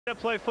To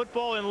play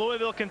football in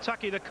Louisville,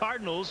 Kentucky. The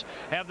Cardinals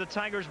have the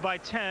Tigers by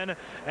 10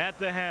 at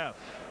the half.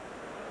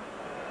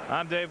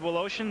 I'm Dave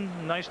Woloshin.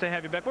 Nice to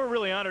have you back. We're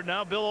really honored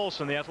now. Bill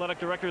Olson, the athletic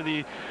director of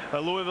the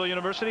Louisville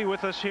University,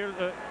 with us here.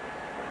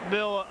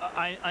 Bill,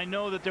 I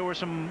know that there were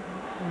some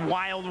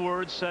wild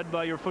words said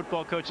by your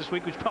football coach this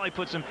week, which probably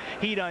put some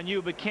heat on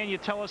you, but can you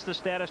tell us the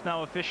status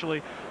now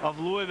officially of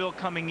Louisville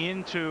coming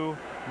into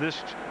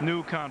this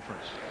new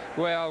conference?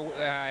 Well,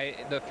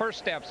 the first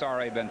step's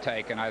already been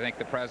taken. I think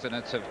the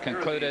presidents have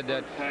concluded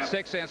that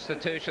 6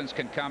 institutions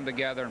can come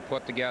together and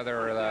put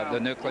together the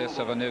nucleus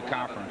of a new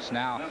conference.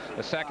 Now,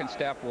 the second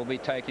step will be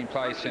taking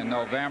place in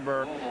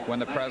November when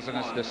the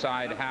presidents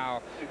decide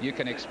how you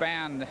can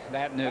expand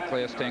that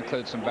nucleus to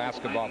include some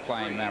basketball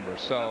playing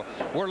members. So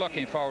we're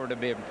looking forward to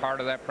being part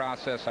of that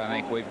process. I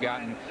think we've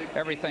gotten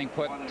everything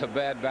put to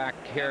bed back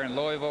here in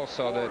Louisville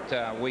so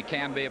that we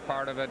can be a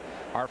part of it.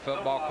 Our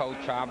football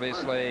coach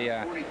obviously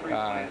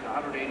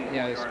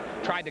has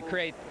tried to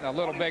create a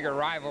little bigger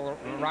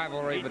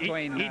rivalry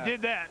between. He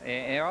did that.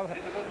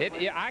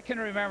 I can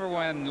remember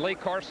when Lee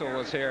Corso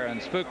was here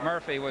and Spook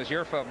Murphy was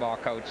your football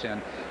coach,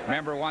 and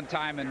remember one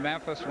time in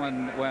Memphis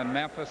when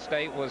Memphis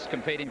State was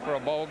competing for a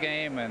bowl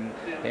game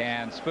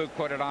and Spook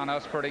put it on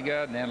us pretty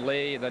good, and then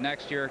Lee the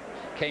next year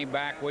came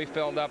back. We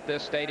filled up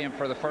this stadium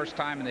for the first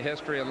time in the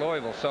history of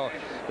Louisville. So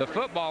the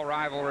football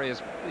rivalry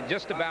is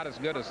just about as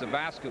good as the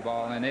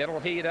basketball, and it'll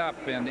heat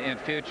up in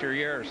future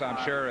years,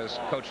 I'm sure, as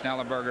Coach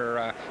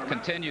Nellenberger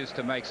continues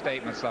to make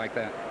statements like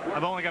that.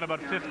 I've only got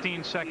about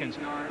 15 seconds.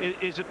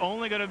 Is it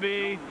only going to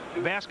be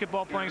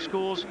basketball playing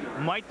schools?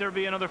 Might there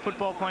be another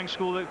football playing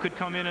school that could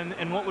come in,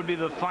 and what would be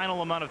the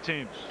final amount of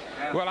teams?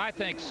 Well, I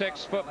think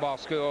 6 football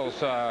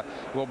schools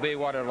will be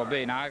what it'll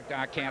be. Now,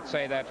 I can't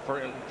say that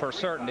for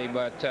certainty,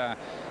 but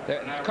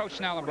Coach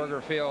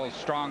Nellenberger feels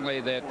strongly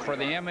that for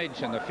the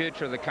image and the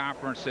future of the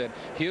conference, that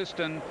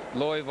Houston,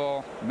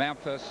 Louisville,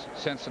 Memphis,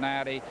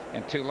 Cincinnati,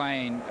 and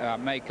Tulane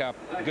make up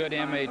good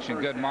image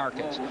and good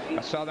markets.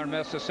 Southern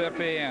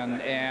Mississippi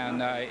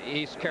and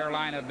East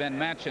Carolina have been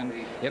mentioned.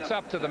 It's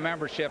up to the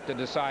membership to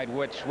decide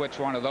which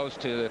one of those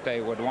two that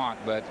they would want,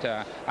 but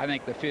I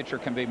think the future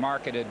can be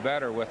marketed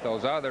better with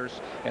those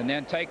others, and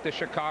then take the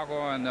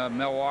Chicago and the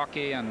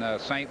Milwaukee and the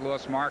St.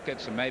 Louis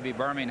markets and maybe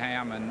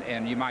Birmingham,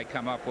 and you might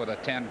come up with a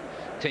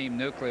 10-team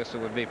nucleus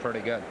that would be pretty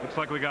good. Looks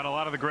like we got a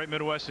lot of the great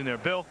Midwest in there.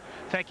 Bill,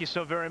 thank you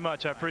so very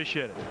much. I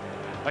appreciate it.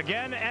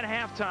 Again at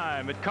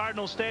halftime at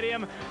Cardinal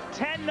Stadium,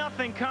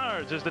 10-0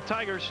 Cards as the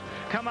Tigers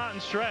come out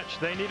and stretch.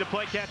 They need to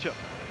play catch-up.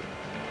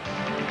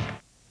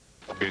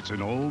 It's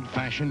an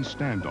old-fashioned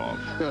standoff.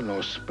 There's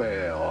no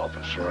spare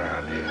office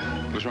around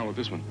here. What's wrong with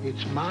this one?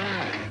 It's mine.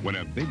 When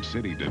a big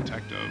city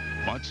detective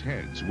butts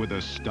heads with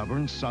a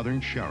stubborn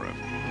Southern sheriff,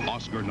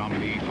 Oscar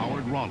nominee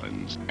Howard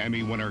Rollins,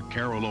 Emmy winner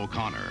Carol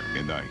O'Connor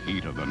in the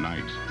heat of the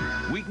night.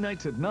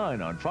 Weeknights at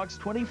 9 on Fox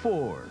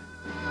 24.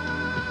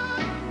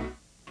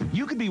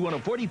 You could be one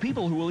of 40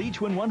 people who will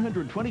each win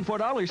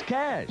 $124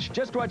 cash.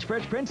 Just watch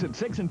Fresh Prince at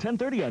 6 and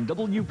 10:30 on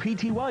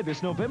WPTY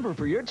this November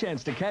for your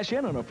chance to cash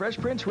in on a Fresh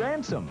Prince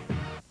ransom.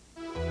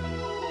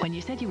 When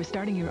you said you were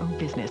starting your own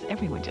business,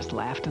 everyone just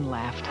laughed and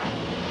laughed.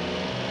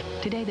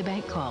 Today the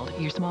bank called.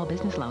 Your small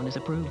business loan is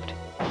approved.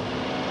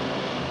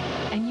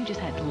 And you just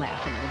had to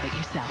laugh a little bit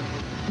yourself.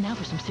 Now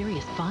for some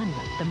serious fun.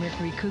 The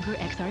Mercury Cougar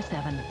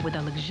XR7 with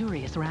a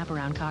luxurious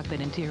wraparound cockpit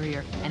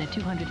interior and a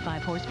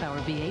 205 horsepower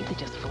V8 that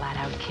just flat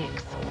out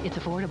kicks. It's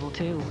affordable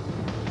too.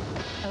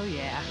 Oh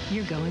yeah,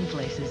 you're going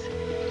places.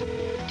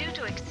 Due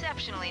to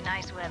exceptionally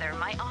nice weather,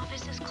 my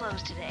office is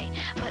closed today,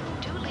 but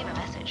do leave a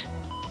message.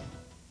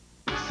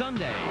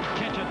 Sunday,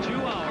 catch a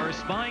 2-hour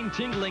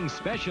spine-tingling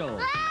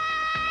special.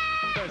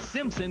 The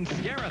Simpsons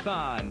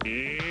Scare-a-thon.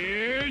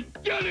 Here's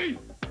Johnny!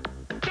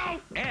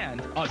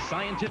 And a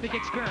scientific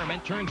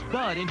experiment turns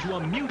Bud into a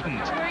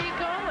mutant. Where are you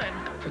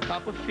going? To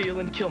top a field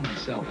and kill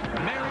myself.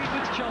 Married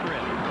with children.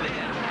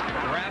 Then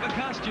grab a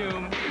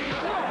costume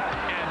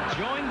and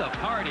join the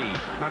party.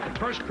 Not the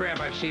first crab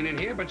I've seen in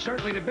here, but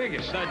certainly the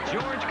biggest. The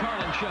George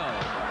Carlin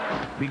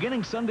Show.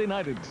 Beginning Sunday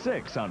night at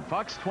 6 on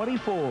Fox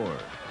 24.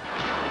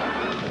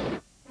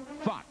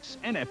 Fox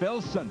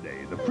NFL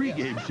Sunday, the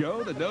pregame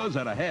show that knows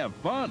how to have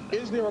fun.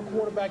 Is there a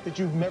quarterback that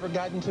you've never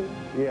gotten to?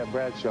 Yeah,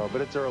 Bradshaw,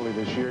 but it's early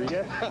this year,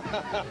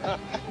 yeah.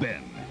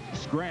 Then,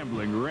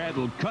 scrambling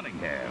Randall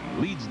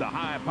Cunningham leads the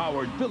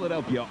high-powered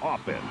Philadelphia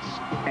offense.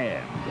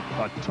 And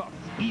a tough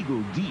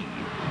Eagle D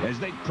as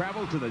they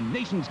travel to the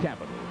nation's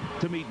capital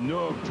to meet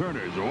Norv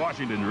Turner's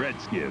Washington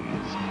Redskins.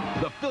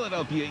 The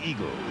Philadelphia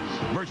Eagles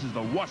versus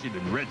the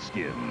Washington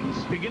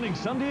Redskins. Beginning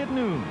Sunday at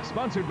noon,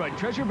 sponsored by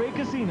Treasure Bay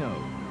Casino.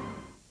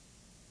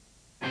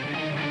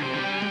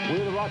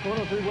 We're the Rock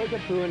 103 Wake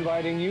Up Crew,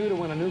 inviting you to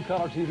win a new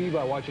color TV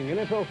by watching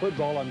NFL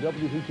football on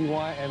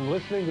WPTY and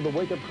listening to the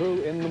Wake Up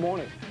Crew in the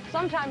morning.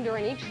 Sometime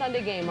during each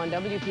Sunday game on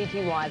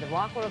WPTY, the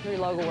Rock 103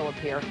 logo will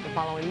appear. The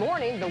following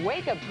morning, the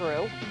wake-up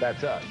crew,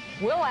 that's us,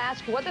 will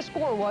ask what the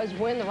score was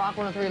when the Rock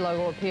 103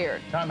 logo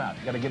appeared. Timeout.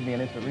 You got to give me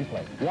an instant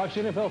replay. Watch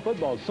NFL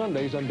football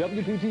Sundays on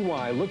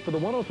WPTY. Look for the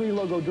 103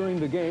 logo during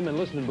the game and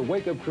listen to the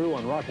wake-up crew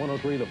on Rock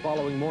 103 the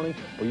following morning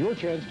for your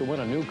chance to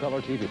win a new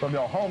color TV. From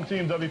your home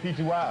team,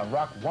 WPTY, on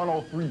Rock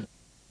 103.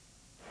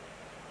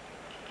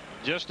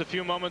 Just a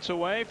few moments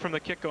away from the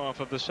kickoff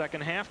of the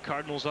second half.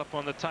 Cardinals up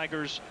on the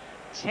Tigers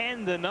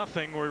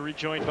 10-0. We're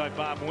rejoined by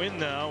Bob Wynn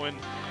now. And,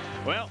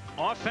 well,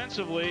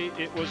 offensively,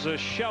 it was a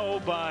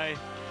show by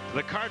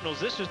the Cardinals.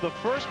 This is the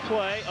first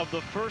play of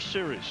the first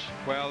series.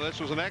 Well, this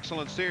was an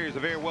excellent series, a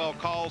very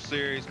well-called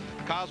series.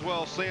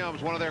 Coswell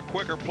Sims, one of their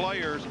quicker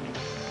players,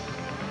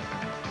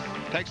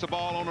 takes the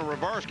ball on a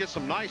reverse, gets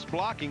some nice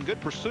blocking,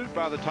 good pursuit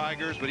by the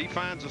Tigers, but he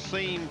finds a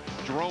seam.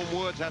 Jerome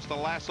Woods has to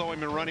lasso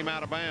him and run him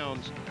out of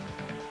bounds.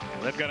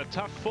 They've got a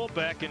tough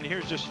fullback, and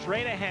here's just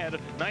straight ahead.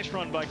 Nice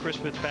run by Chris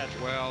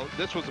Fitzpatrick. Well,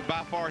 this was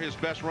by far his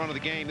best run of the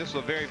game. This is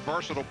a very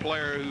versatile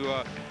player who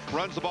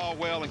runs the ball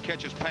well and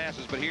catches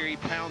passes, but here he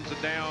pounds it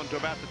down to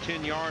about the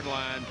 10-yard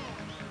line.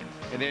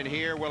 And then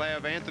here we'll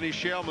have Anthony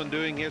Shellman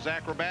doing his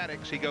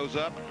acrobatics. He goes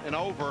up and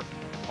over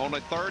on a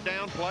third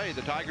down play.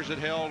 The Tigers had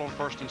held on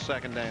first and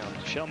second down.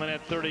 Shellman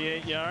had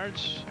 38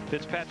 yards.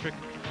 Fitzpatrick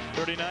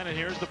 39, and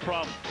here's the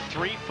problem.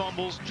 3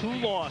 fumbles, 2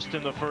 lost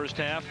in the first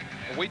half.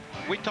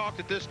 We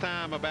talked at this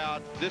time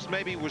about this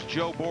maybe was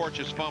Joe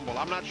Borch's fumble.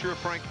 I'm not sure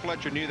Frank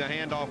Fletcher knew the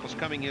handoff was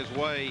coming his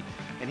way,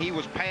 and he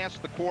was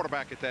past the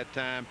quarterback at that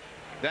time.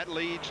 That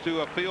leads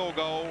to a field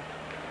goal,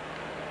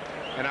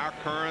 and our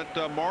current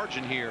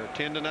margin here,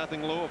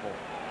 10-0 Louisville.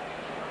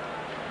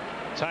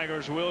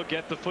 Tigers will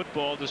get the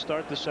football to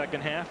start the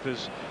second half,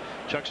 as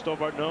Chuck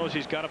Stobart knows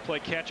he's got to play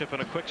catch-up,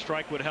 and a quick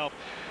strike would help.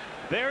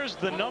 There's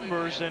the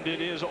numbers, and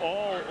it is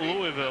all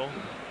Louisville.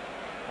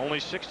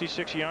 Only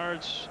 66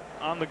 yards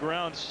on the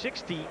ground,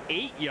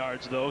 68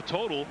 yards, though,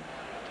 total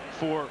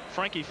for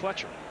Frankie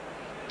Fletcher.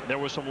 There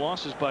were some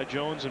losses by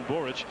Jones and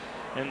Borich,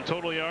 and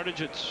total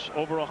yardage, it's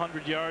over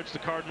 100 yards the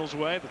Cardinals'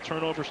 way. The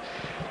turnovers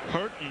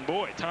hurt, and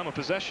boy, time of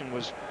possession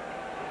was...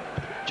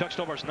 Chuck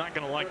Stobart's not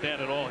going to like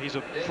that at all. He's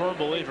a firm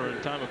believer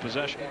in time of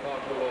possession.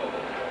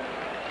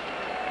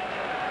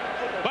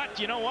 But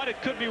you know what?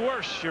 It could be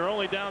worse. You're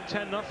only down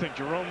 10-0.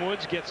 Jerome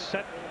Woods gets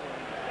set.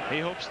 He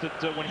hopes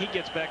that when he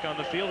gets back on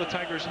the field, the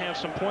Tigers have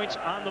some points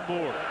on the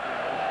board.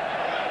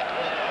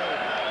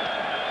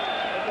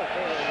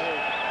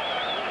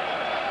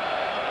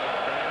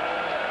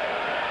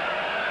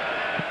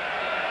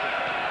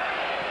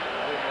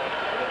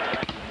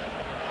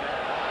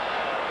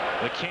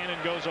 The cannon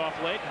goes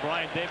off late.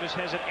 Brian Davis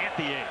has it at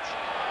the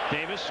 8.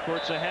 Davis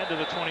squirts ahead to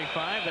the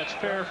 25. That's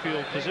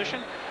Fairfield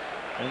position.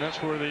 And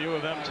that's where the U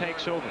of M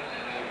takes over.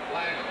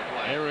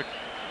 Eric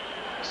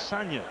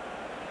Sanya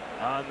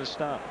on the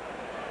stop.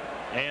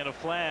 And a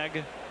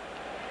flag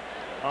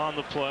on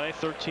the play.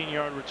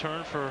 13-yard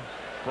return for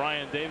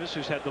Brian Davis,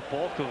 who's had the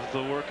bulk of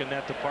the work in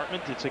that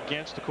department. It's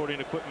against, according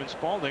to Quitman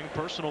Spalding,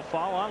 personal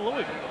foul on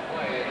Louisville.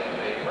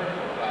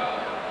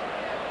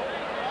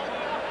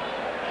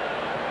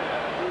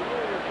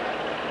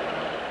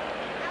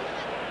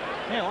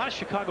 Yeah, a lot of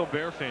Chicago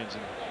Bear fans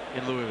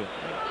in Louisville.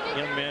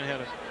 Young man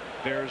had a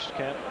Bears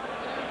cap.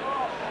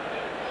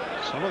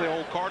 Some of the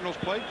old Cardinals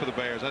played for the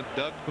Bears. That's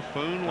Doug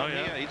Buffoon. Oh,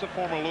 yeah. He's a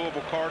former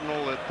Louisville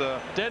Cardinal.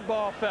 Dead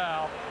ball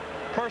foul,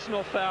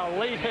 personal foul,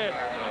 late hit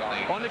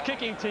on the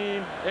kicking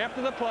team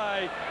after the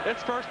play.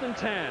 It's 1st and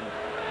 10.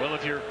 Well,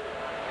 if you're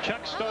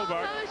Chuck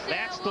Stobart,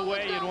 that's the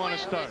way you'd want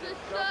to start.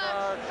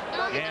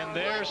 And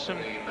there's some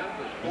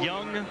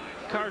young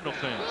Cardinal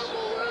fans.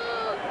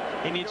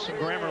 He needs some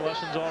grammar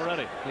lessons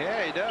already.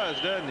 Yeah, he does,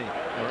 doesn't he?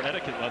 Or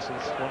etiquette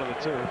lessons, one of the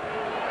two.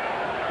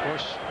 Of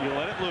course, you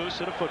let it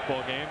loose at a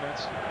football game.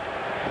 That's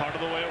part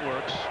of the way it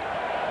works.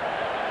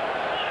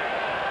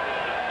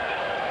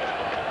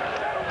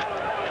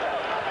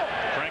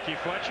 Frankie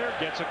Fletcher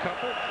gets a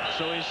couple,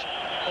 so he's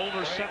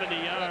over 70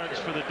 yards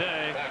for the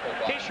day.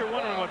 In case you're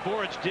wondering what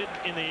Borich did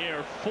in the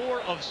air,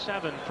 4 of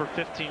 7 for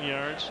 15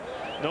 yards.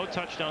 No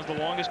touchdowns. The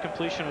longest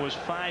completion was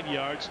 5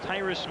 yards.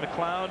 Tyrus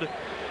McLeod,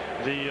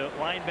 the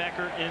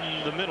linebacker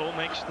in the middle,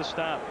 makes the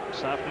stop.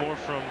 Sophomore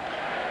from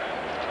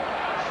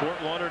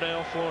Fort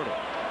Lauderdale, Florida.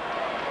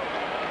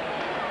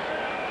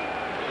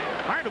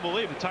 Hard to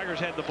believe the Tigers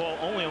had the ball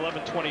only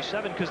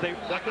 11:27 because I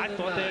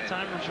thought they had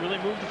time to really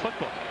move the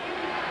football.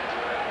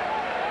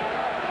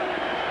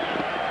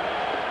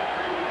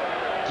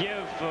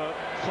 Give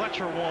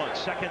Fletcher 1,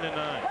 2nd and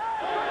 9.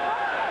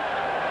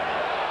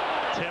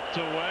 Tipped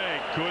away.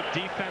 Good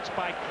defense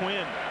by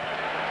Quinn.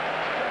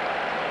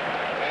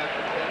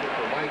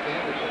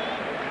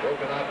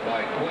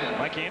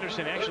 Mike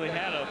Anderson actually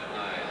had a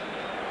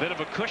bit of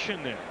a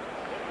cushion there.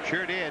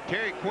 Sure did.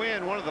 Terry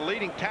Quinn, one of the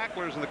leading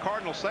tacklers in the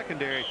Cardinal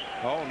secondary.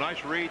 Oh,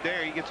 nice read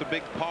there. He gets a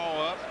big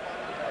paw up,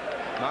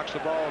 knocks the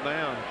ball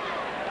down.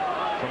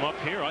 From up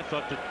here, I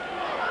thought that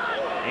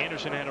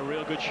Anderson had a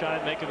real good shot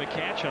at making the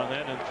catch on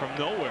that, and from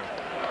nowhere,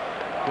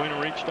 Quinn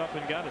reached up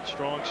and got it.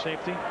 Strong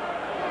safety.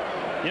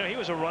 You know, he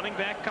was a running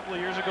back a couple of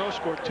years ago,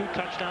 scored 2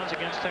 touchdowns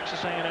against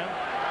Texas A&M.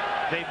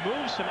 They've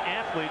moved some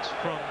athletes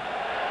from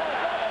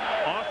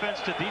offense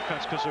to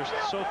defense because they're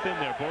so thin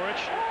there. Boric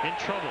in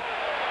trouble.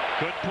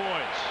 Good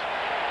poise.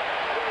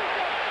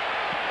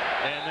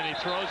 And then he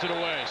throws it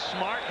away.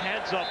 Smart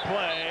heads-up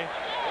play.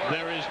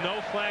 There is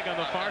no flag on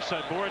the far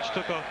side. Boric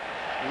took a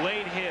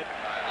late hit.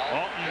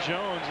 Alton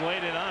Jones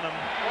laid it on him.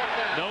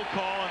 No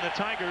call, and the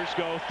Tigers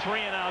go 3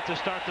 and out to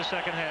start the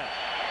second half.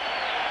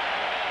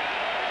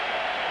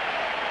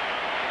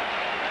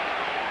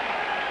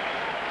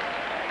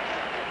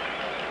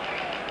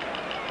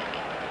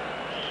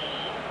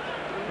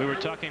 We were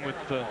talking with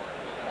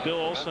Bill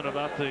Olson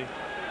about the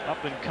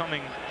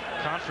up-and-coming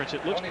conference.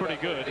 It looks pretty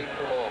good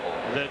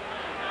that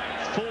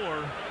 4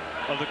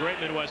 of the great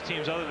Midwest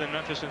teams other than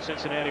Memphis and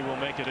Cincinnati will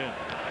make it in.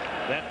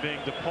 That being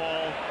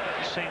DePaul,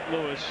 St.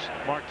 Louis,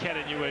 Marquette,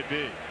 and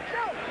UAB.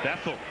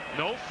 Bethel,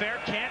 no fair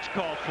catch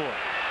called for.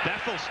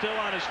 Bethel still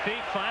on his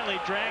feet, finally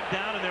dragged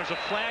down, and there's a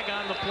flag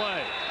on the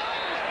play.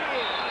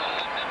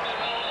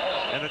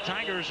 And the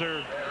Tigers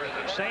are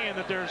saying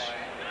that there's...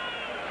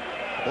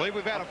 I believe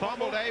we've had a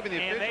fumble, Dave, and the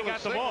official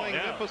is signaling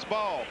Memphis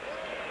ball.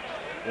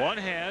 One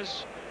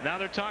has. Now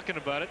they're talking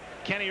about it.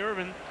 Kenny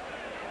Irvin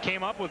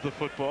came up with the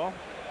football.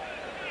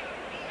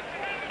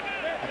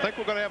 I think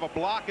we're going to have a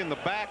block in the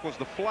back was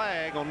the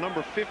flag on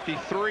number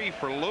 53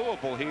 for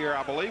Louisville here,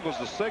 I believe was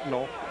the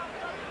signal.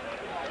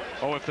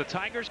 Oh, if the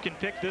Tigers can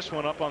pick this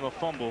one up on the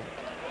fumble,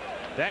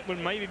 that would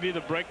maybe be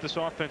the break this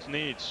offense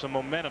needs. Some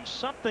momentum,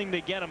 something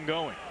to get them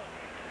going.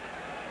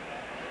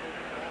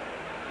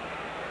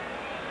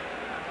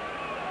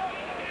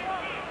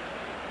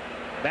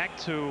 Back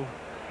to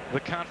the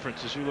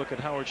conference as you look at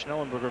Howard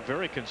Schnellenberger,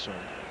 very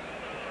concerned.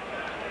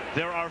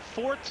 There are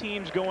 4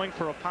 teams going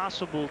for a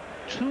possible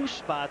 2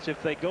 spots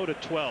if they go to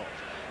 12.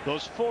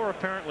 Those 4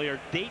 apparently are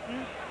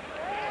Dayton,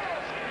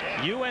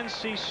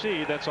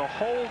 UNCC, that's a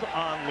hold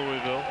on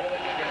Louisville.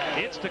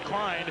 It's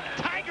declined.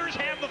 Tigers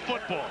have the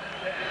football.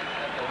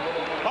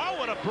 Oh,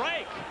 what a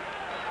break.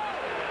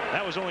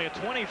 That was only a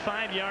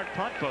 25-yard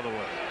punt, by the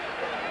way.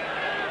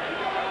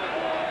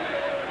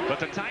 But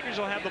the Tigers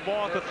will have the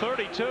ball at the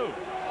 32.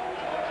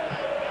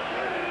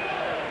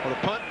 Well,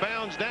 the punt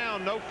bounds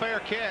down, no fair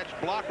catch,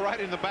 block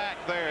right in the back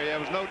there. There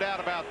was no doubt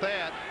about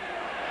that.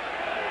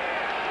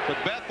 But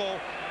Bethel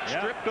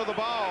stripped of the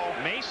ball.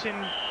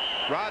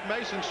 Rod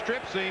Mason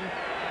strips him.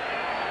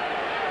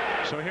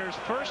 So here's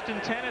 1st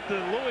and 10 at the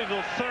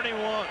Louisville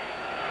 31.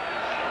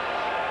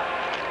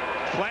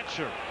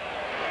 Fletcher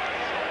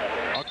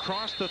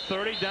across the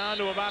 30 down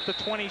to about the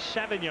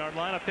 27-yard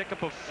line. A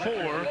pickup of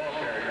 4.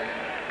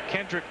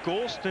 Kendrick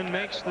Golston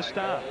makes the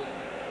stop.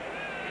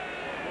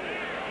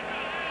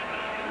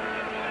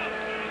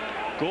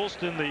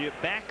 Golston, the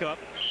backup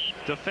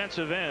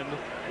defensive end,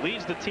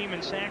 leads the team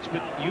in sacks,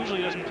 but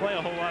usually doesn't play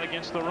a whole lot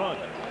against the run.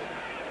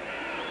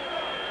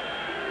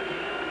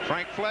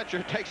 Frank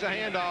Fletcher takes a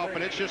handoff,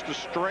 and it's just a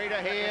straight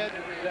ahead.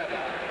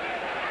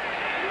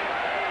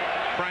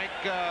 Frank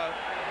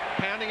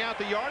pounding out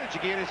the yardage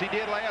again as he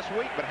did last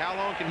week, but how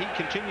long can he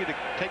continue to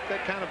take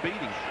that kind of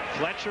beating?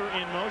 Fletcher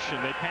in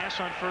motion. They pass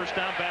on 1st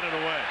down, batted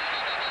away.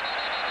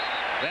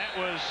 That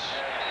was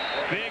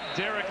big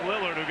Derek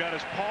Lillard who got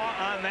his paw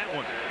on that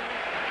one.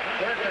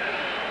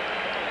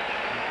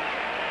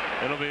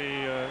 It'll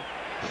be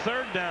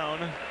 3rd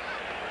down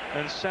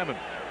and 7.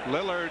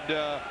 Lillard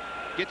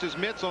gets his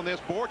mitts on this.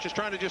 Borch is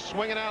trying to just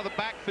swing it out of the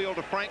backfield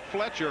to Frank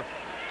Fletcher.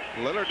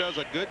 Lillard does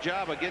a good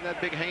job of getting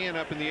that big hand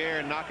up in the air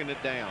and knocking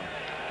it down.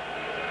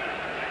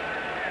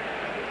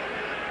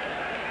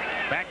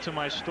 Back to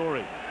my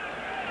story.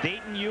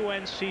 Dayton,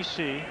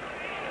 UNCC,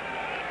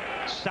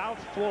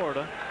 South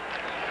Florida.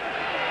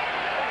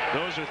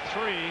 Those are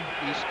 3.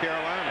 East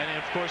Carolina. And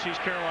of course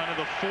East Carolina,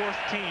 the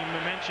 4th team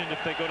mentioned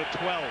if they go to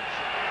 12.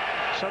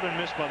 Southern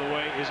Miss, by the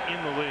way, is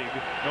in the league.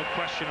 No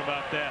question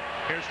about that.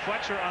 Here's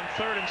Fletcher on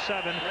 3rd and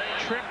 7.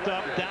 Tripped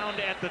up down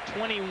at the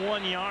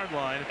 21-yard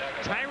line.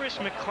 Tyrus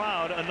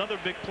McLeod, another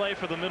big play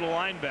for the middle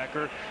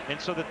linebacker. And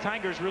so the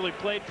Tigers really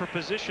played for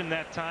position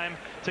that time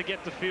to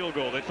get the field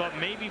goal. They thought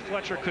maybe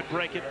Fletcher could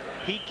break it.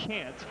 He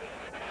can't.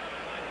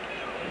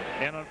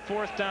 And on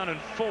 4th down and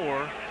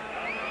 4,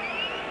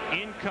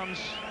 in comes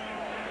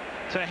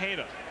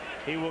Tejeda.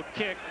 He will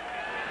kick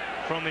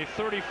from the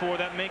 34.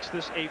 That makes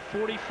this a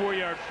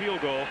 44-yard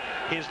field goal.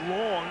 His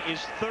long is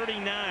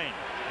 39.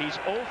 He's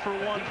 0 for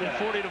 1 from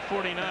 40 to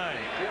 49.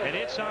 And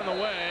it's on the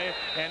way,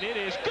 and it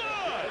is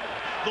good!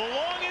 The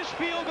longest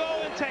field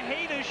goal in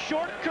Tejeda's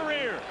short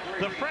career.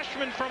 The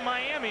freshman from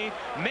Miami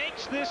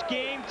makes this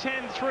game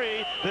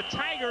 10-3. The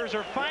Tigers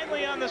are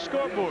finally on the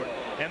scoreboard.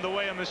 And the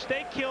way a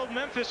mistake killed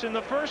Memphis in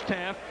the 1st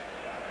half,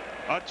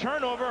 a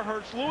turnover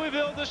hurts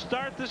Louisville to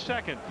start the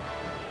 2nd.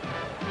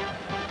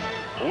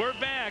 We're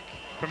back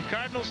from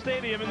Cardinal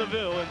Stadium in the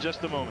Ville in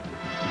just a moment.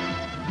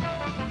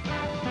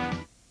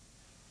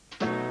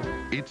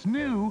 It's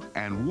new,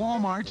 and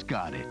Walmart's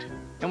got it.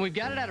 And we've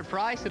got it at a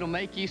price that'll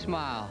make you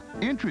smile.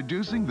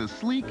 Introducing the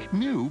sleek,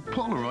 new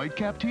Polaroid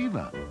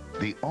Captiva.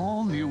 The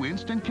all-new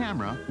instant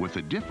camera with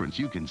a difference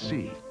you can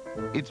see.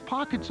 Its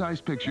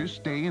pocket-sized pictures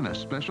stay in a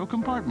special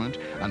compartment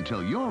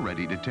until you're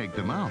ready to take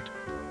them out.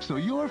 So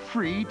you're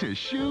free to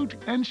shoot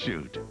and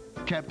shoot.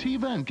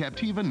 Captiva and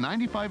Captiva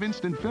 95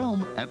 Instant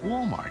Film at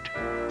Walmart.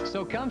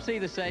 So come see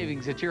the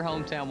savings at your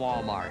hometown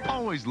Walmart.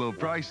 Always low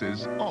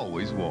prices,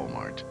 always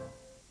Walmart.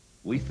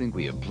 We think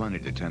we have plenty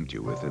to tempt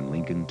you with in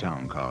Lincoln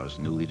Town Car's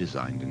newly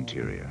designed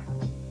interior.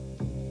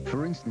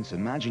 For instance,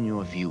 imagine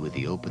your view of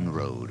the open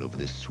road over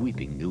this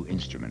sweeping new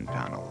instrument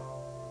panel.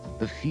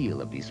 The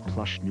feel of these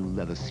plush new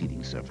leather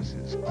seating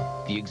surfaces.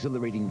 The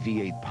exhilarating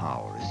V8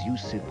 power as you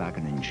sit back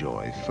and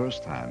enjoy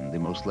firsthand the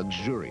most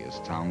luxurious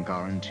town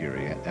car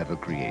interior ever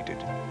created.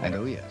 And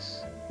oh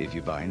yes, if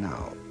you buy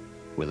now,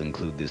 we'll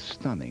include this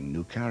stunning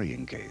new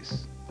carrying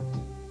case.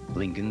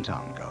 Lincoln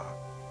Town Car,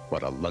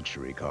 what a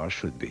luxury car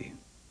should be.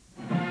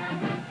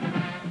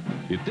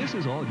 If this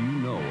is all you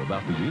know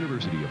about the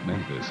University of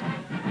Memphis,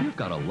 you've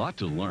got a lot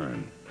to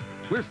learn.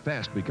 We're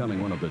fast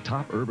becoming one of the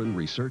top urban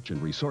research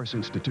and resource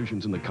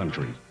institutions in the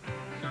country.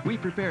 We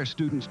prepare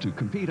students to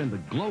compete in the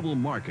global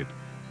market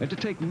and to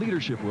take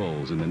leadership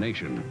roles in the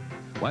nation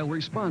while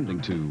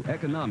responding to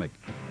economic,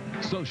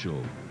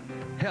 social,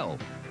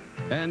 health,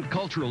 and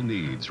cultural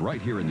needs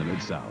right here in the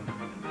Mid-South.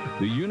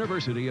 The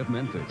University of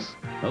Memphis,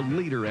 a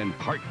leader and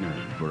partner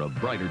for a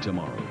brighter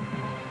tomorrow.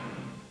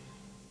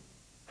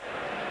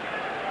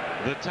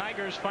 The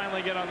Tigers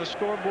finally get on the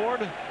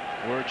scoreboard.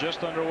 We're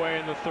just underway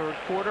in the third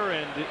quarter,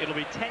 and it'll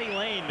be Teddy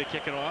Lane to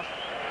kick it off.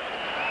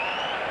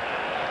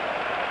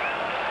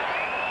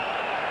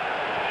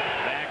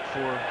 Back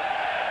for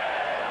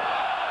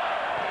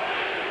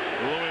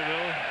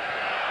Louisville.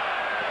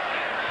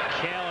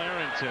 Cal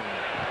Arrington.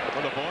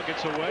 Well, the ball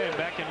gets away and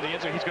back into the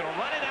end zone. He's going to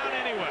run it out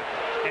anyway.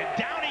 And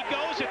down he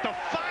goes at the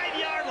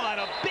 5-yard line.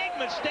 A big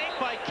mistake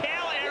by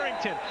Cal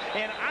Arrington.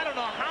 And I don't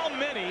know how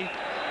many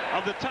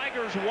of the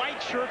Tigers'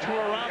 white shirts were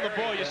around the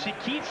ball. You see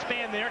Keith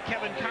Spann there.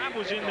 Kevin Cobb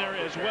was in there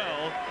as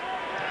well.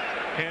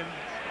 And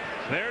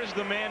there's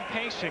the man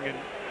pacing. And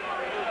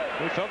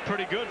we felt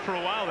pretty good for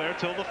a while there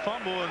till the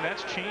fumble, and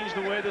that's changed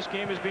the way this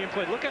game is being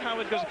played. Look at how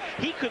it goes.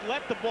 He could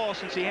let the ball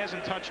since he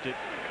hasn't touched it.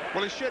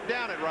 Well, he should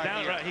down it right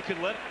here. Right. He could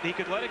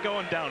let it go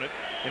and down it,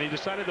 and he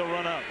decided to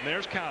run out. And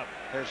there's Cobb.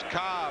 There's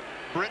Cobb,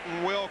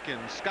 Britton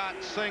Wilkins, Scott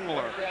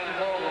Singler.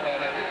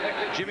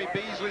 Jimmy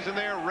Beasley's in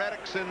there,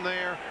 Reddick's in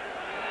there.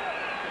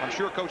 I'm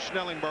sure Coach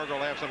Schnellenberger will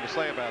have something to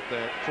say about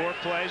that. 4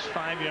 plays,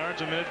 5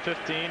 yards, a minute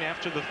 15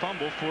 after the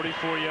fumble,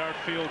 44-yard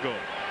field goal.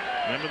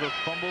 Remember, the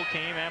fumble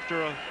came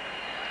after a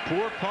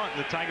poor punt.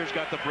 The Tigers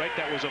got the break.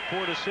 That was a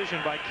poor decision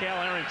by Cal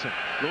Arrington.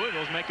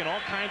 Louisville's making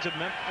all kinds of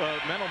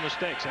mental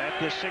mistakes. At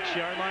the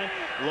 6-yard line,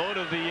 low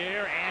to the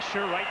air,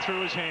 Asher right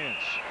through his hands.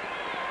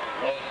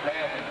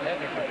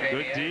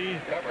 Good D.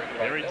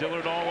 Larry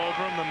Dillard all over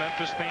him. The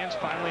Memphis fans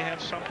finally have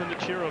something to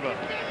cheer about.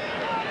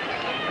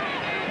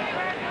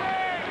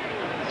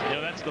 You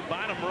know, that's the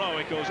bottom row.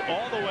 It goes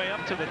all the way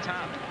up to the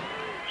top.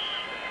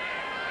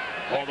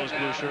 All those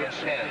blue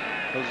shirts.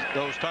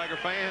 Those Tiger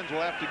fans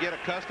will have to get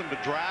accustomed to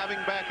driving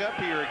back up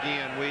here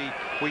again.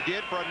 We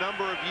did for a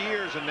number of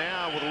years, and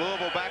now with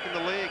Louisville back in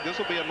the league, this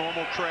will be a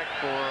normal trek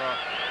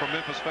for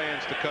Memphis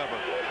fans to cover.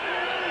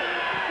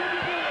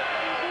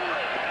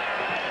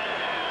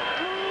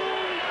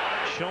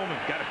 Shulman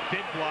got a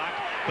big block,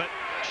 but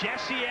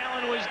Jesse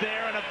Allen was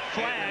there, and a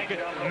flag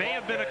may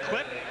have been a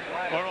clip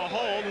or a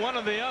hold, one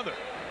or the other.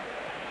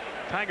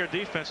 Tiger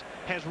defense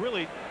has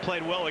really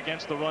played well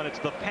against the run. It's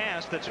the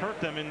pass that's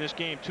hurt them in this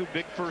game. 2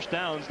 big first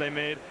downs they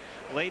made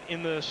late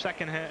in the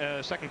second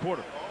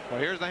quarter. Well,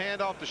 here's the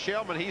handoff to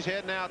Shellman. He's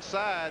heading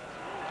outside.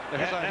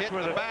 There's a hit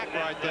in the back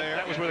right there.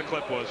 That was where the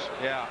clip was.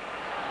 Yeah.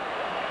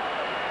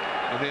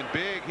 And then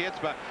big hits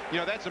by, you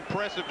know, that's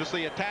impressive to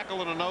see a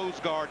tackle and a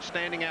nose guard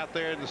standing out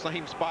there in the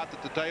same spot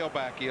that the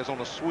tailback is on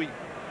a sweep.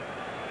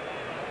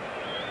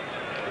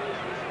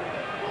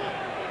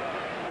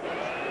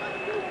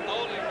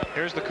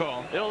 Here's the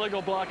call.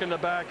 Illegal block in the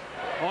back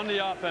on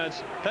the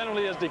offense.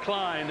 Penalty has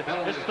declined.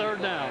 It's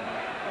 3rd down.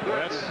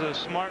 That's a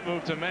smart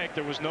move to make.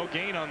 There was no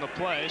gain on the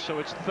play, so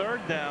it's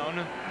 3rd down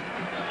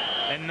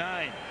and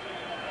 9.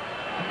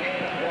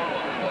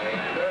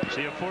 So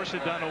you force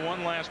it down to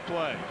one last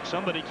play.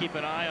 Somebody keep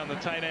an eye on the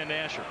tight end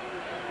Asher.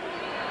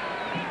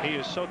 He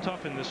is so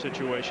tough in this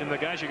situation. The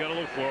guys you got to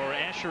look for are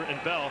Asher and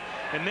Bell.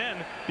 And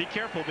then be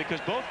careful, because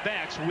both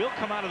backs will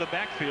come out of the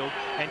backfield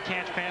and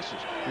catch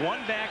passes.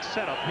 One back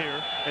setup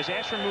here as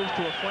Asher moves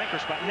to a flanker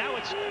spot. Now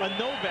it's a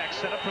no back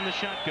setup from the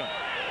shotgun.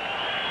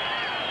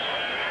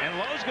 And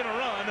Lowe's going to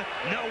run.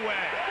 No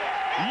way.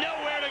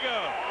 Nowhere to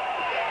go.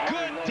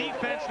 Good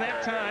defense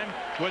that time.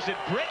 Was it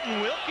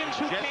Britton Wilkins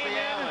who came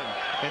in?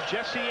 And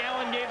Jesse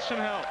Allen gave some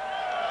help.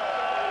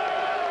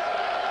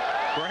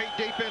 Great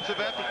defensive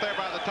effort there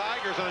by the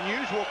Tigers. An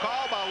unusual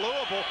call by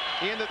Louisville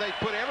in that they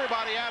put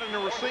everybody out in the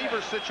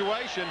receiver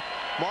situation.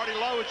 Marty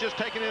Lowe is just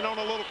taking it on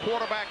a little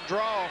quarterback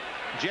draw.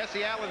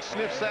 Jesse Allen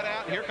sniffs that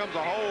out, and here comes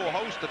a whole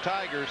host of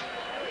Tigers.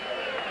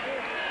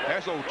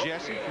 There's old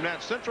Jesse from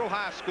that Central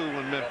High School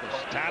in Memphis.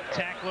 Top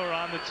tackler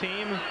on the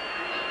team.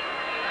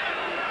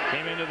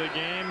 Came into the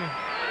game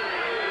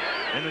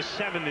in the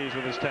 70s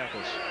with his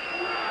tackles.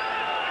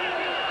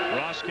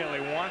 Ross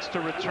Kelly wants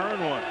to return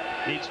one.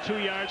 Needs 2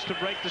 yards to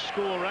break the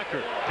school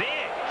record. Big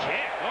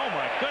kick. Oh,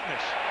 my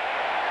goodness.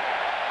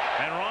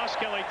 And Ross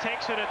Kelly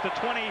takes it at the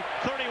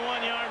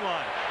 31-yard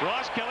line.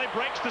 Ross Kelly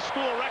breaks the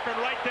school record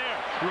right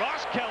there.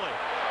 Ross Kelly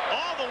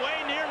all the way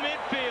near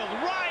midfield.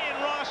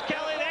 Ryan Ross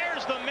Kelly,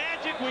 there's the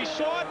magic we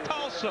saw at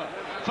Tulsa.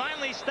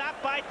 Finally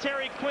stopped by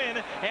Terry Quinn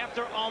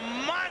after a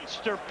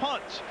monster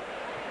punt.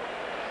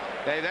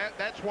 Hey,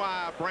 that's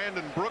why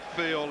Brandon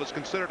Brookfield is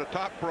considered a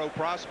top pro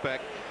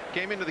prospect.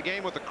 Came into the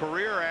game with a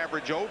career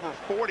average over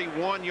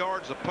 41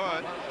 yards a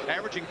punt,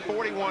 averaging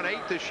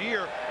 41.8 this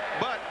year,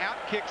 but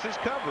outkicks his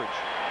coverage.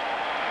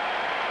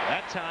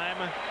 That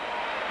time,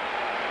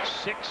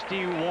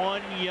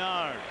 61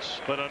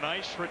 yards, but a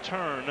nice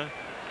return.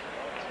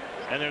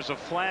 And there's a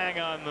flag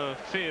on the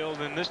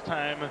field, and this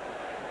time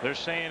they're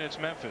saying it's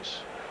Memphis.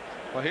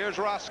 Well, here's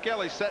Ross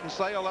Kelly setting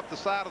sail up the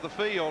side of the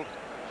field.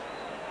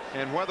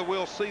 And whether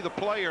we'll see the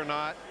play or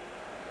not,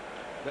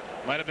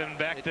 might have been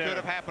back there. It could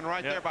have happened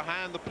right there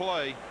behind the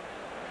play.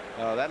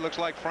 That looks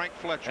like Frank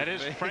Fletcher. That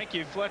is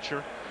Frankie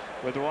Fletcher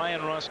with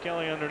Ryan Ross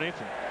Kelly underneath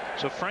him.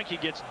 So Frankie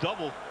gets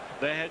double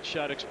the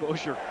headshot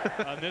exposure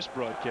on this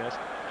broadcast.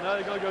 Now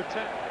they're going to go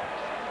 10.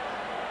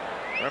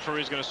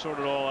 Referee's going to sort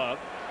it all out.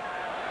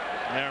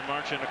 They're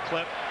marching a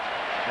clip.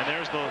 And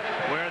there's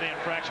where the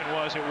infraction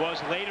was. It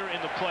was later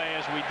in the play,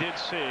 as we did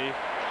see.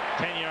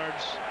 10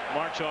 yards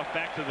march off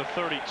back to the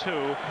 32,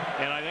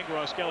 and I think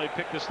Ross Kelly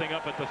picked this thing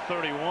up at the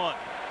 31.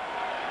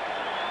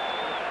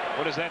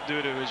 What does that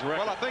do to his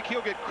record? Well, I think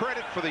he'll get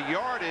credit for the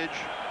yardage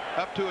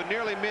up to a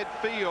nearly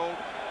midfield.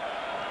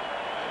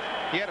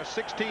 He had a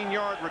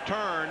 16-yard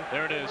return.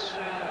 There it is.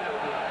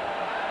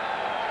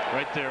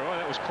 Right there. Oh,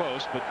 that was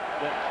close, but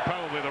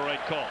probably the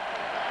right call.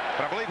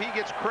 But I believe he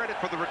gets credit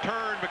for the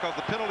return because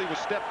the penalty was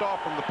stepped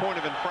off from the point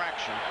of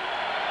infraction.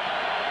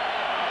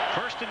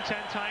 1st and 10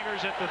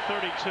 Tigers at the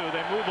 32.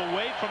 They move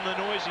away from the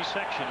noisy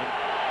section, and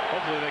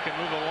hopefully they can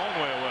move a long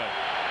way away.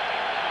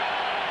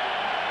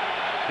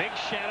 Big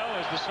shadow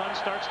as the sun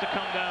starts to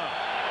come down.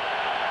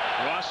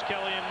 Ross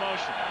Kelly in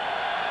motion.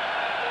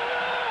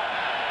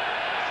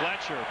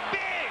 Fletcher,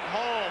 big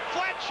hole.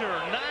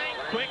 Fletcher, 9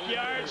 quick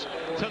yards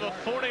to the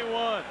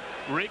 41.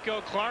 Rico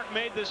Clark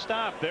made the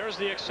stop. There's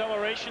the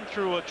acceleration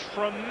through a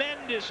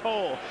tremendous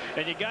hole.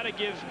 And you got to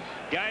give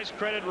guys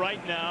credit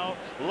right now.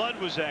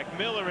 Ludwizak,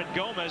 Miller, and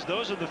Gomez.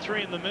 Those are the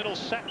 3 in the middle.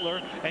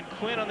 Settler and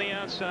Quinn on the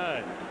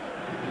outside.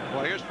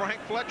 Well, here's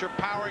Frank Fletcher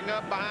powering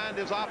up behind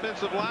his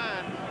offensive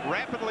line,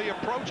 rapidly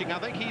approaching. I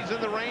think he's in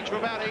the range of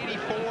about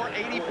 84,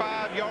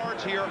 85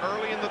 yards here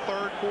early in the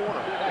 3rd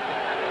quarter.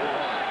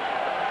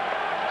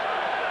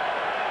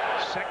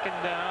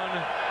 2nd down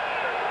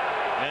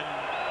and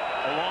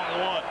a long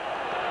one.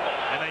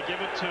 And they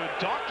give it to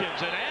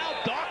Dawkins, and Al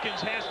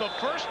Dawkins has the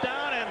 1st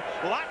down and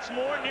lots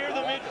more near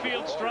the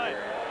midfield stripe.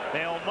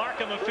 They'll mark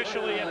him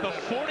officially at the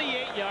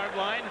 48-yard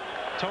line.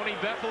 Tony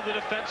Bethel, the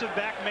defensive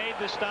back, made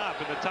the stop,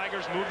 and the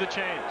Tigers move the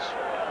chains.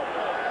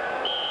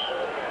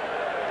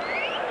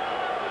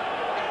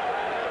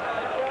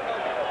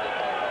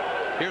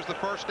 Here's the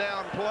 1st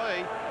down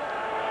play.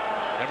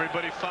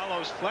 Everybody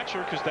follows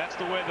Fletcher because that's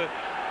the way the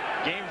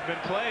game's been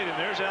played, and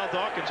there's Al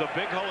Dawkins, a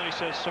big hole, and he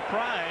says,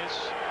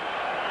 surprise.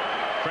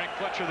 Frank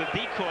Fletcher, the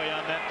decoy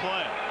on that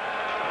play.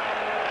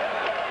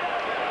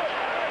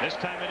 This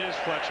time it is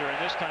Fletcher,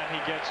 and this time he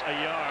gets a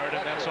yard,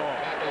 and that's all.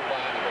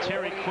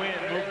 Terry Quinn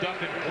moved up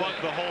and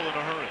plugged the hole in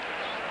a hurry.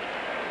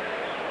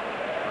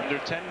 Under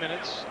 10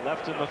 minutes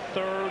left in the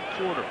 3rd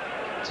quarter.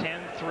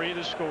 10-3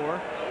 to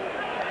score.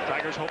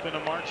 Tigers hoping to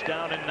march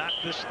down and knock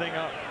this thing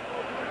up.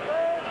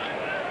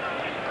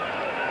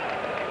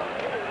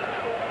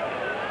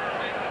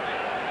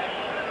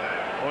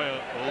 Boy,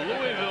 a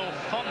Louisville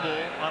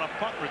fumble on a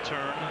punt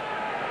return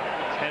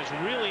has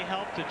really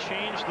helped to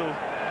change the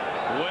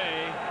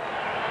way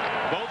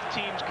both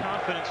teams'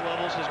 confidence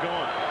levels has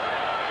gone.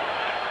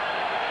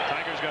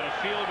 Tigers got a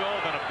field goal,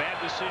 then a bad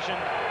decision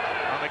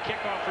on the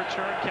kickoff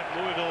return, kept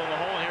Louisville in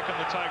the hole, and here come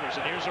the Tigers.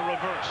 And here's a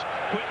reverse.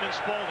 Quitman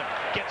Spaulding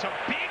gets a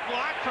big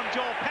block from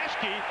Joel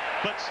Pesky,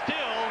 but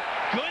still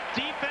good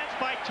defense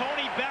by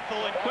Tony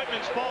Bethel, and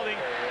Quitman Spaulding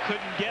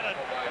couldn't get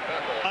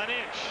an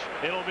inch.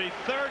 It'll be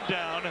 3rd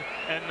down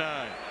and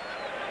 9.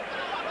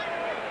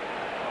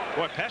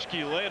 Boy,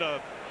 Pesky laid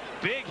a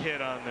big hit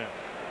on them.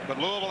 But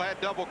Louisville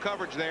had double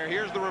coverage there.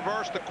 Here's the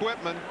reverse to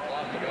Quitman.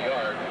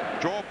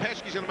 Joel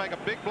Pesky's going to make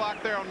a big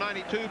block there on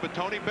 92, but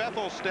Tony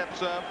Bethel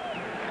steps up.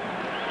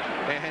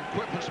 And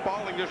Quitman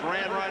Spaulding just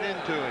ran right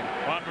into him.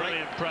 Well, I'm really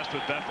impressed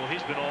with Bethel.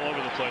 He's been all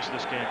over the place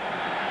this game.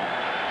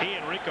 He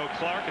and Rico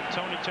Clark and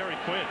Terry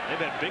Quinn, they've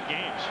had big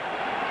games.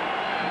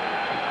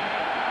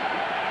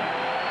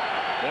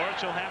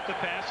 Lawrence will have to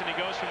pass, and he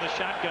goes from the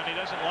shotgun. He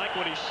doesn't like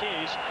what he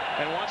sees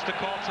and wants to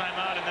call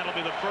timeout, and that'll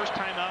be the first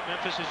timeout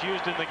Memphis has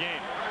used in the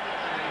game.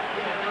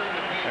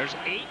 There's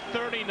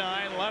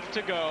 8:39 left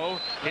to go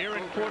here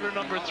in quarter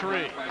number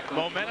 3.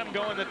 Momentum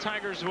going the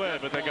Tigers' way,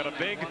 but they got a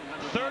big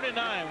 3rd and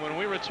 9 when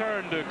we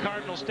return to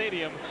Cardinal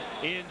Stadium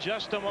in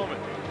just a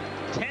moment.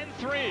 10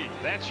 10-3.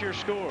 That's your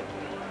score.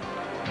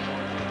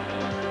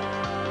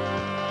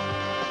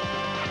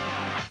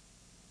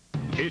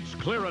 It's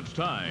clearance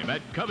time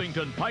at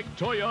Covington Pike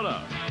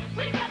Toyota.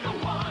 We got the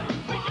one.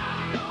 We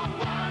got the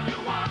one you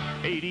want.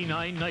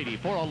 $89.90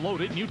 for a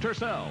loaded new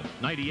Tercel.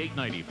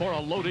 $98.90 for a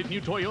loaded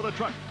new Toyota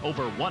truck.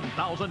 Over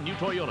 1,000 new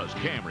Toyotas,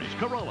 Camrys,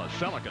 Corollas,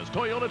 Celicas,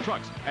 Toyota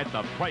trucks at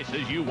the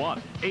prices you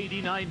want.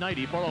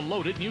 $89.90 for a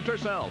loaded new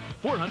Tercel.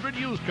 400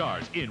 used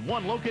cars in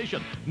one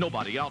location.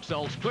 Nobody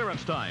outsells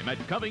clearance time at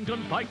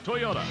Covington Pike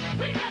Toyota.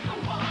 We got the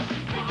one.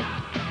 We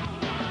got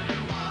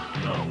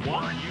the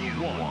one you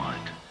want.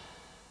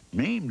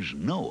 Name's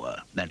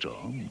Noah, that's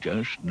all,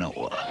 just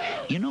Noah.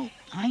 You know,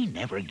 I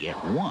never get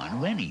one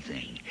of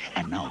anything.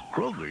 And now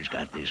Kroger's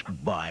got this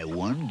buy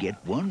one, get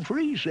one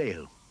free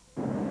sale.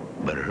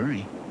 Better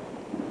hurry.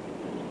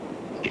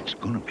 It's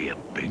gonna be a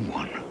big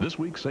one. This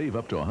week, save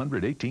up to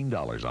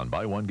 $118 on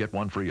buy one, get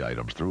one free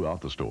items throughout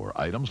the store.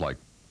 Items like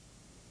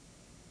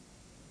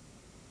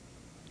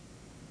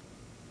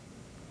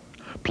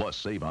plus,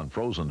 save on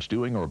frozen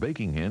stewing or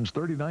baking hens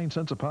 39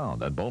 cents a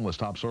pound, and boneless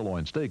top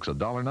sirloin steaks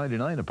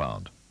 $1.99 a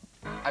pound.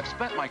 I've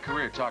spent my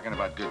career talking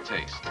about good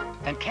taste,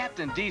 and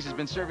Captain D's has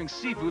been serving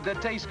seafood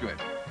that tastes good.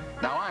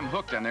 Now I'm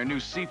hooked on their new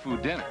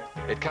seafood dinner.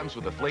 It comes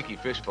with a flaky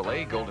fish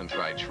fillet, golden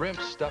fried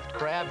shrimp, stuffed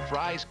crab,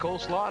 fries,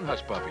 coleslaw, and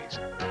hush puppies.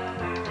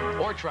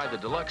 Or try the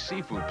deluxe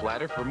seafood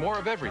platter for more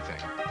of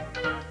everything.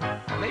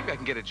 Maybe I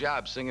can get a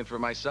job singing for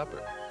my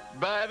supper.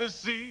 By the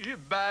sea,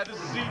 by the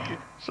sea.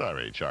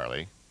 Sorry,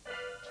 Charlie.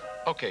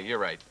 Okay, you're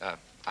right.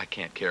 I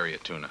can't carry a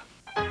tuna.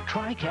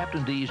 Try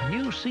Captain D's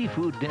new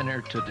seafood dinner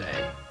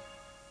today.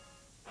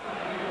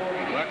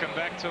 Welcome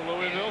back to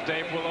Louisville.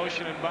 Dave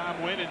Willotion and Bob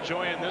Wynn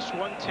enjoying this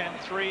one.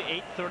 10-3,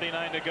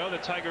 8:39 to go. The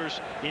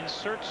Tigers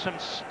insert some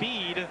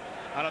speed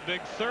on a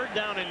big 3rd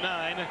down and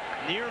 9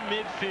 near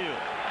midfield.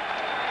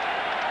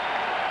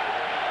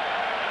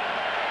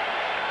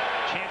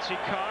 Chancey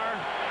Carr,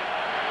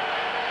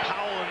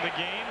 Powell in the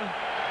game.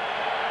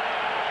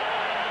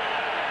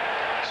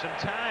 Some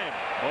time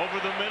over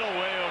the middle,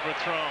 way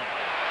overthrown.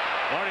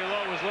 Marty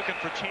Lowe was looking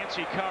for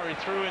Chancey Carr. He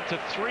threw into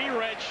 3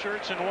 red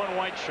shirts and 1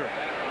 white shirt.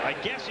 I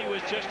guess he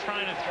was just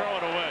trying to throw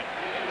it away.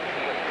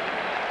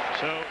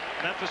 So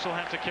Memphis will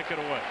have to kick it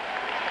away.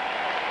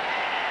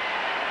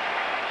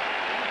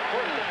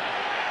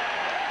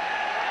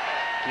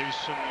 Gives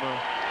some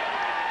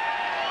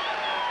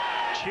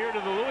cheer to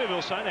the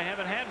Louisville side. They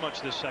haven't had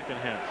much this second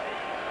half.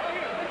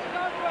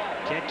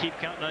 Can't keep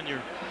counting on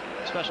your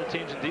special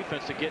teams and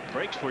defense to get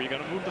breaks for you.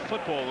 Got to move the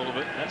football a little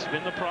bit. That's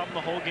been the problem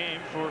the whole game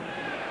for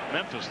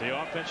Memphis. The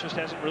offense just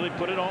hasn't really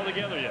put it all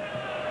together yet.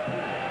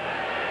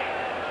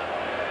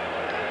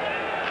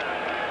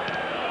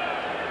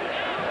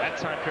 That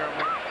time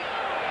Paramount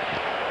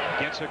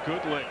gets a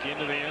good lick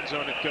into the end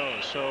zone. It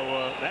goes.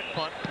 So that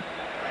punt,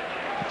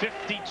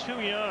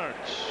 52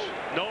 yards.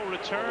 No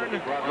return.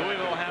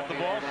 Louisville will have the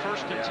ball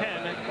 1st and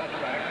 10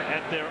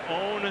 at their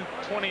own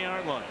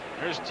 20-yard line.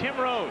 There's Tim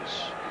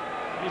Rose.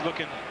 He's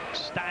looking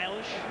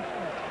stylish.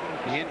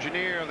 The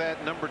engineer of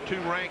that number 2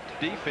 ranked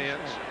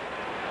defense.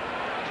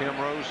 Tim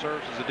Rose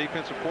serves as a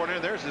defensive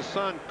coordinator. There's his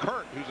son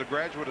Kurt, who's a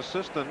graduate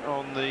assistant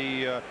on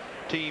the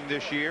team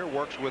this year.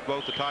 Works with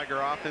both the Tiger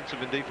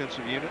offensive and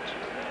defensive units.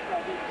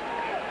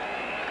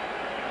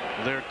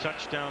 Their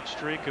touchdown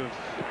streak of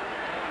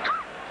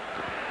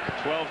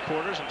 12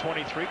 quarters and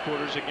 23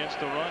 quarters against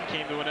the run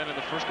came to an end in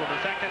the first quarter. In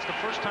fact, that's the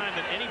first time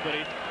that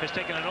anybody has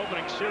taken an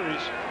opening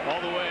series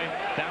all the way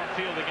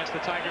downfield against the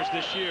Tigers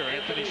this year.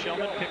 Anthony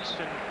Shellman picks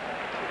and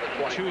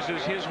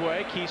chooses his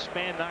way. Keith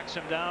Spann knocks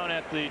him down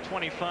at the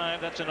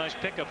 25. That's a nice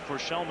pickup for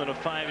Shellman of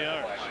 5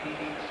 yards.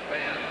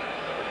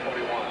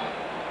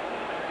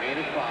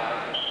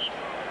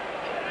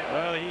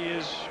 Well, he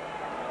is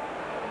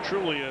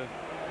truly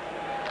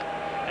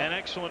an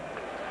excellent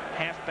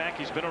halfback.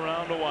 He's been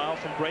around a while,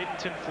 from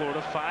Bradenton, Florida.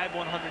 5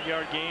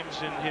 100-yard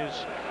games in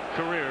his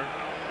career.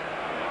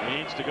 He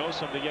needs to go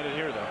some to get it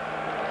here, though.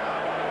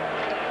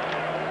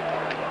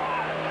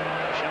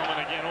 Shellman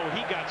again. Oh,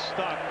 he got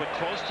stuck, but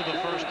close to the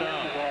first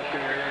down.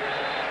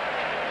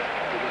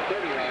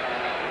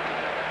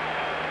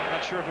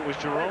 Not sure if it was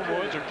Jerome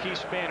Woods or Keith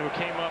Spann who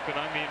came up and,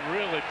 I mean,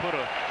 really put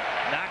a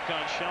knock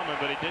on Shellman,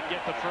 but he did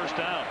get the first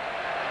down.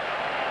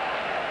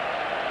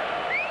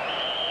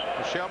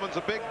 Well, Shellman's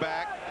a big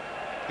back.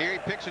 Here he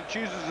picks and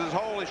chooses his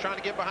hole. He's trying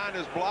to get behind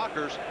his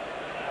blockers.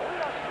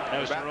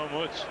 That was Jerome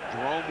Woods.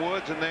 Jerome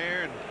Woods in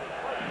there, and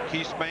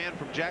Keith Spann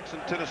from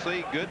Jackson,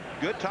 Tennessee.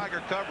 Good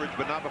Tiger coverage,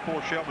 but not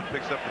before Shellman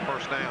picks up the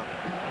first down.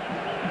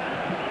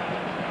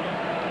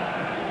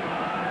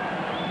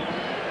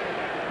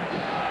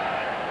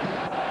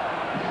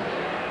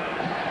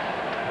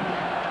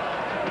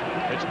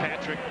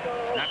 Fitzpatrick,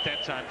 not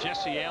that time.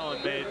 Jesse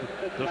Allen made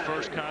the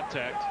first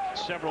contact.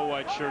 Several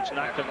white shirts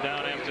knocked him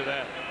down after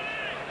that.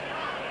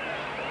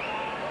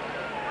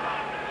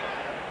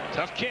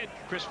 Tough kid,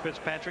 Chris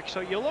Fitzpatrick. So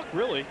you look,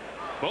 really,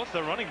 both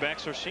the running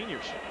backs are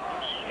seniors.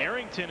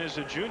 Arrington is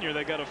a junior.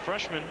 They got a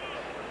freshman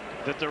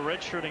that they're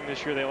redshirting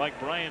this year. They like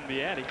Brian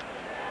Beatty.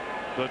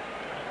 But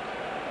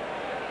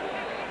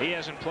he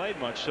hasn't played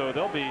much, so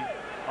they'll be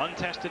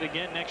untested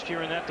again next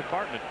year in that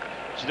department.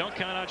 So don't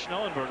count out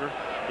Schnellenberger.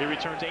 He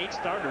returns 8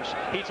 starters.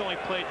 He's only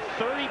played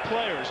 30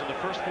 players in the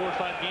first 4 or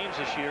 5 games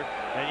this year,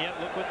 and yet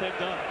look what they've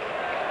done.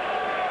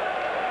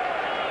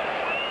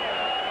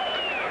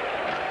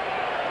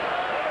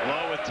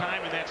 Low with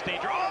time, and that's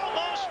danger.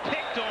 Almost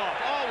picked off.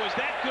 Oh, was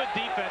that good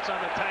defense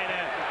on the tight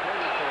end.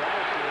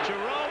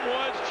 Jerome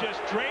Woods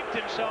just draped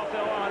himself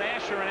on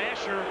Asher, and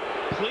Asher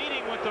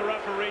pleading with the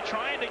referee,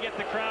 trying to get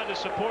the crowd to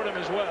support him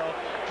as well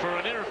for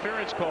an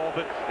interference call.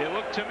 But it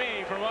looked to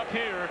me from up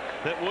here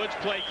that Woods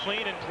played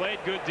clean and played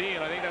good D,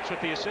 and I think that's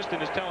what the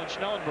assistant is telling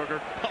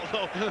Schnellenberger.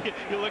 Although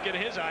you look at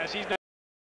his eyes, he's not